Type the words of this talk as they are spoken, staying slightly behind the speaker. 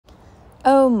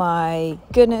Oh my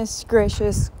goodness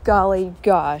gracious, golly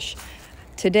gosh.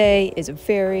 Today is a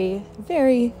very,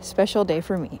 very special day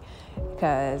for me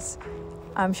because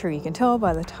I'm sure you can tell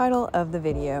by the title of the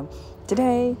video.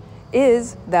 Today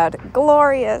is that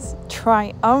glorious,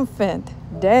 triumphant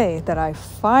day that I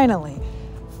finally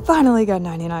got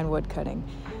 99 wood cutting.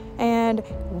 And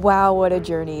wow, what a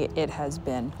journey it has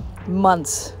been.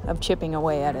 Months of chipping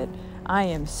away at it. I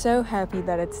am so happy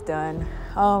that it's done.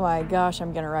 Oh my gosh,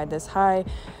 I'm gonna ride this high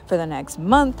for the next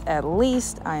month at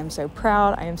least. I am so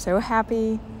proud. I am so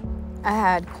happy. I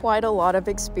had quite a lot of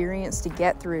experience to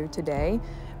get through today,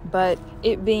 but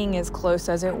it being as close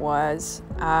as it was,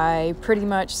 I pretty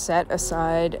much set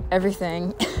aside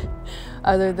everything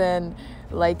other than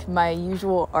like my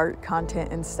usual art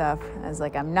content and stuff. I was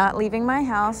like, I'm not leaving my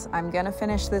house. I'm gonna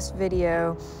finish this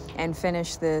video and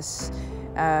finish this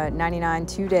 99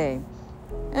 today.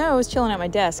 And I was chilling at my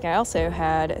desk. I also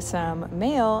had some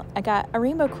mail. I got a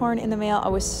rainbow corn in the mail. I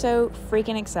was so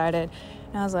freaking excited.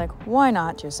 And I was like, why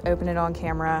not just open it on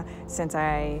camera since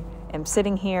I am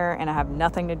sitting here and I have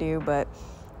nothing to do but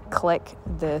click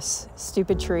this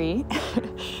stupid tree.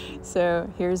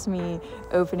 So here's me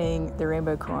opening the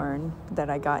rainbow corn that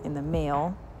I got in the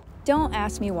mail. Don't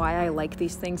ask me why I like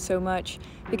these things so much,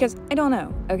 because I don't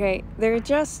know, okay? They're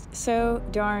just so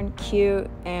darn cute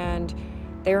and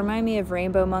they remind me of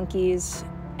rainbow monkeys,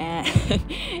 and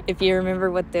if you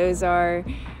remember what those are.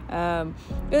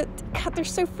 But God, they're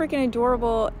so freaking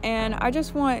adorable, and I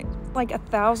just want like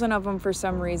 1,000 of them for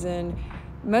some reason.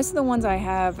 Most of the ones I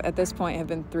have at this point have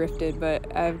been thrifted,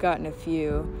 but I've gotten a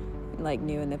few like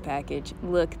new in the package.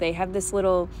 Look, they have this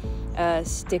little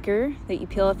sticker that you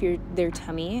peel off their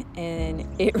tummy, and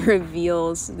it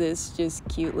reveals this just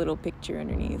cute little picture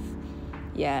underneath.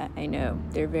 Yeah, I know,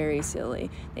 they're very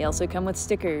silly. They also come with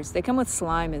stickers. They come with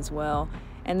slime as well,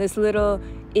 and this little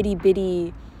itty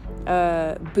bitty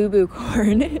boo-boo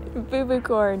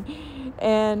corn.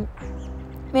 And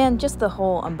man, just the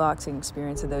whole unboxing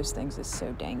experience of those things is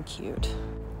so dang cute.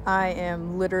 I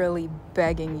am literally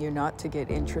begging you not to get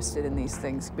interested in these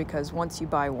things, because once you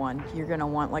buy one, you're gonna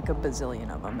want like a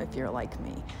bazillion of them if you're like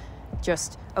me.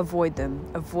 Just avoid them.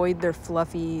 Avoid their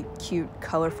fluffy, cute,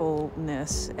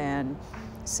 colorfulness, and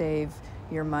save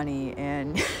your money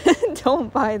and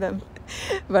don't buy them.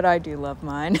 But I do love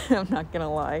mine. I'm not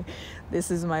gonna lie.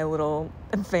 This is my little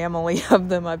family of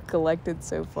them I've collected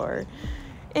so far.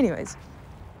 Anyways,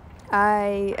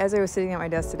 as I was sitting at my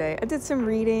desk today, I did some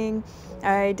reading.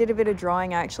 I did a bit of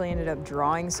drawing. I actually ended up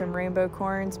drawing some rainbow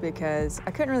corns because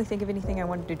I couldn't really think of anything I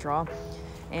wanted to draw.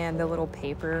 And the little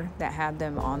paper that had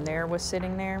them on there was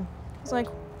sitting there. I was like,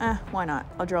 why not?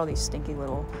 I'll draw these stinky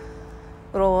little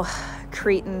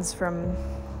cretins from,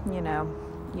 you know,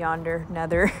 yonder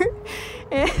nether.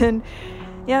 And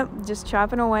yep, just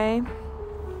chopping away,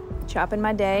 chopping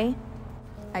my day.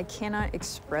 I cannot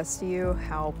express to you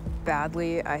how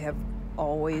badly I have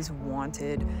always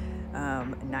wanted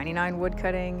 99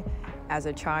 woodcutting. As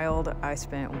a child, I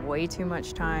spent way too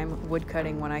much time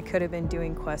woodcutting when I could have been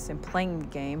doing quests and playing the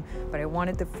game, but I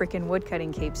wanted the freaking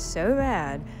woodcutting cape so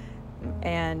bad,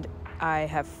 and I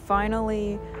have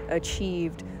finally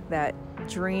achieved that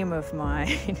dream of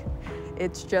mine.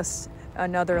 It's just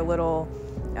another little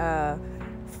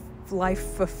life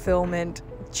fulfillment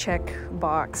check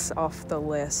box off the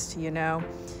list, you know?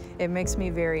 It makes me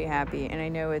very happy, and I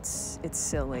know it's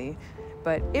silly,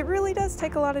 but it really does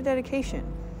take a lot of dedication.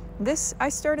 I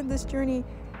started this journey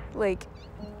like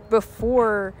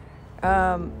before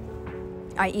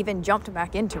I even jumped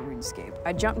back into RuneScape.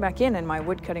 I jumped back in and my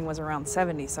woodcutting was around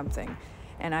 70 something,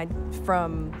 and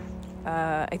from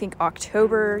I think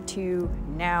October to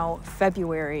now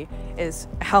February is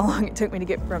how long it took me to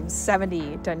get from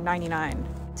 70 to 99.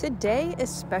 Today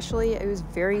especially, it was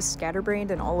very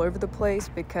scatterbrained and all over the place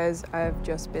because I've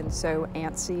just been so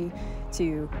antsy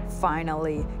to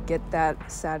finally get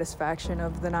that satisfaction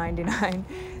of the 99.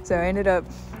 So I ended up,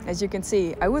 as you can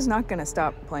see, I was not gonna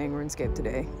stop playing RuneScape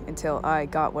today until I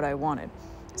got what I wanted.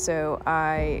 So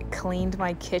I cleaned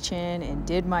my kitchen and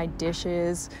did my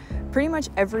dishes. Pretty much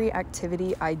every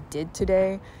activity I did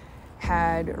today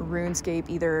had RuneScape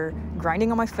either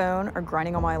grinding on my phone or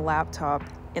grinding on my laptop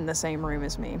in the same room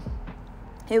as me.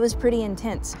 It was pretty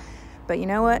intense, but you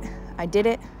know what? I did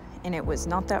it, and it was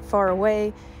not that far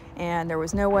away, and there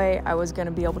was no way I was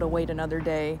gonna be able to wait another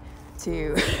day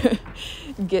to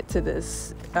get to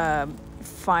this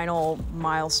final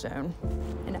milestone.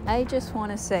 And I just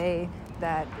wanna say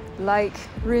that, like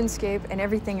RuneScape and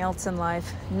everything else in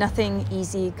life, nothing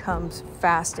easy comes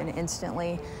fast and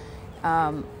instantly.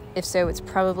 If so, it's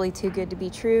probably too good to be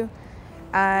true.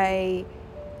 I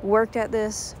worked at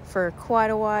this for quite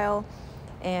a while,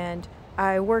 and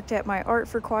I worked at my art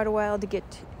for quite a while to get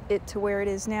it to where it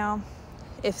is now.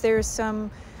 If there's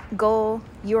some goal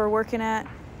you are working at,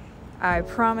 I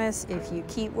promise if you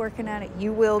keep working at it,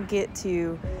 you will get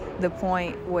to the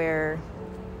point where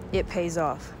it pays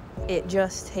off. It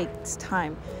just takes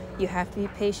time. You have to be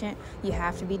patient, you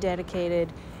have to be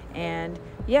dedicated, and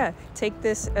yeah, take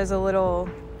this as a little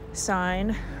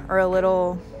sign or a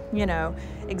little,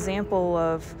 example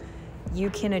of you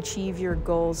can achieve your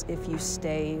goals if you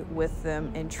stay with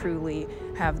them and truly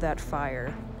have that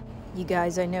fire. You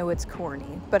guys, I know it's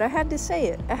corny, but I had to say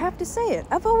it. I have to say it.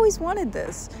 I've always wanted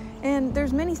this. And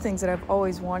there's many things that I've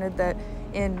always wanted that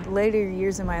in later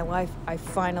years in my life, I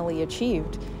finally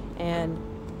achieved. And,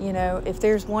 if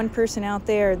there's one person out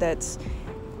there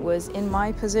was in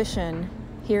my position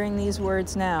hearing these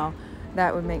words now,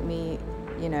 that would make me,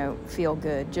 feel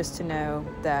good just to know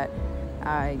that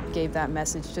I gave that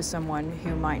message to someone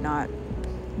who might not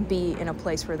be in a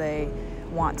place where they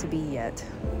want to be yet.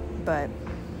 But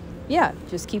yeah,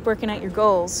 just keep working at your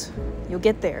goals. You'll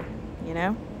get there,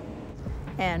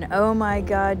 And oh my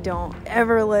God, don't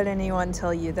ever let anyone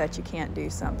tell you that you can't do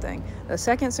something. The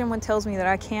second someone tells me that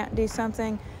I can't do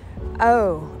something,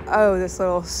 this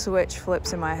little switch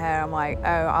flips in my head. I'm like,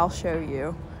 I'll show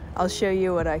you. I'll show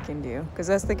you what I can do. Because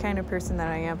that's the kind of person that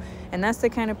I am. And that's the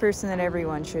kind of person that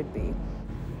everyone should be.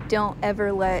 Don't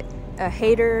ever let a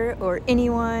hater or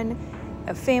anyone,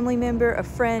 a family member, a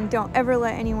friend, don't ever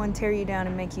let anyone tear you down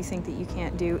and make you think that you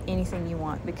can't do anything you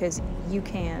want, because you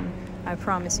can. I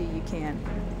promise you can.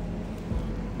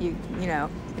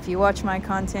 If you watch my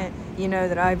content, you know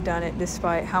that I've done it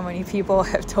despite how many people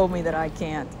have told me that I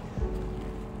can't.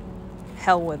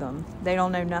 Hell with them. They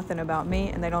don't know nothing about me,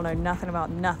 and they don't know nothing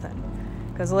about nothing.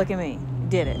 Because look at me,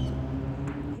 did it.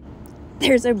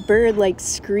 There's a bird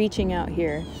screeching out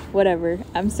here. Whatever,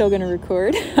 I'm still gonna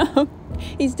record.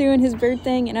 He's doing his bird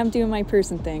thing and I'm doing my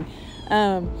person thing.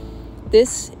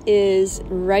 This is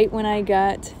right when I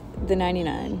got the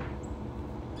 99.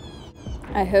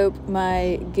 I hope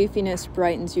my goofiness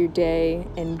brightens your day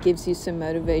and gives you some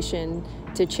motivation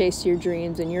to chase your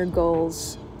dreams and your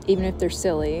goals, even if they're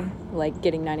silly, like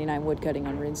getting 99 woodcutting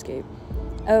on RuneScape.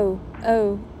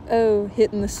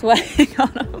 Hitting the swag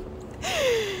on them.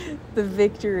 The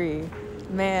victory,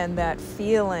 man, that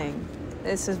feeling.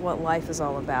 This is what life is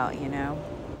all about,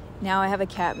 Now I have a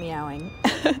cat meowing.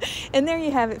 And there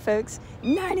you have it, folks.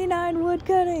 99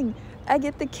 woodcutting. I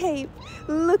get the cape.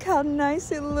 Look how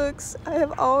nice it looks. I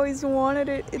have always wanted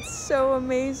it. It's so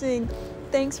amazing.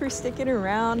 Thanks for sticking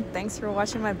around. Thanks for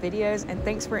watching my videos. And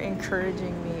thanks for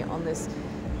encouraging me on this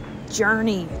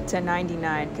journey to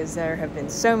 99, because there have been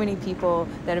so many people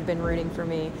that have been rooting for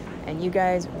me. And you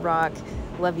guys rock.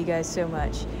 Love you guys so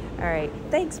much. All right.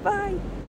 Thanks. Bye.